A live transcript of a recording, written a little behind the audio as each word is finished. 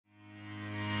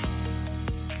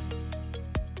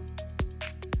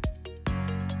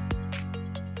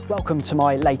Welcome to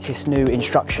my latest new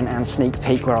instruction and sneak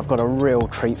peek where I've got a real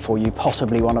treat for you,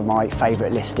 possibly one of my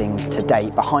favourite listings to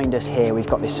date. Behind us here we've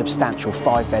got this substantial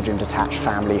 5-bedroom detached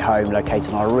family home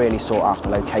located on a really sought after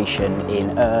location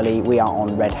in Earley. We are on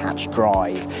Redhatch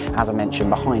Drive. As I mentioned,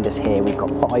 behind us here we've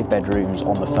got 5 bedrooms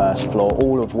on the first floor,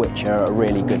 all of which are a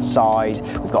really good size.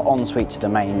 We've got ensuite to the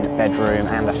main bedroom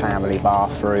and a family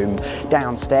bathroom.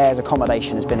 Downstairs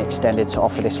accommodation has been extended to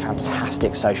offer this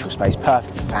fantastic social space,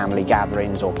 perfect for family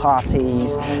gatherings or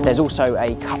parties. There's also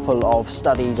a couple of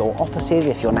studies or offices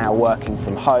if you're now working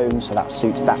from home, so that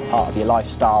suits that part of your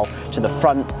lifestyle. To the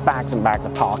front, bags and bags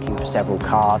of parking for several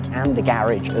cars and a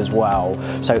garage as well.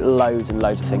 So loads and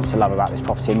loads of things to love about this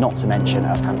property, not to mention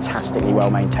a fantastically well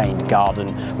maintained garden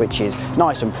which is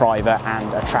nice and private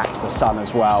and attracts the sun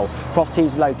as well.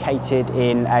 Property's located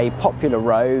in a popular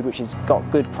road which has got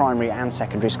good primary and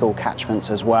secondary school catchments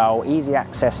as well. Easy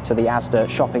access to the Asda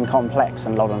shopping complex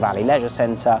and Loddon Valley Leisure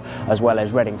Centre, as well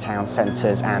as Reading Town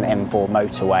Centres and M4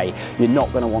 motorway. You're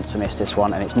not going to want to miss this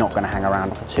one, and it's not going to hang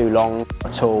around for too long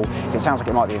at all. If it sounds like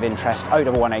it might be of interest,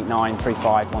 01189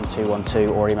 35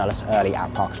 1212 or email us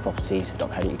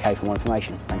early@parkersproperties.co.uk for more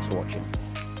information. Thanks for watching.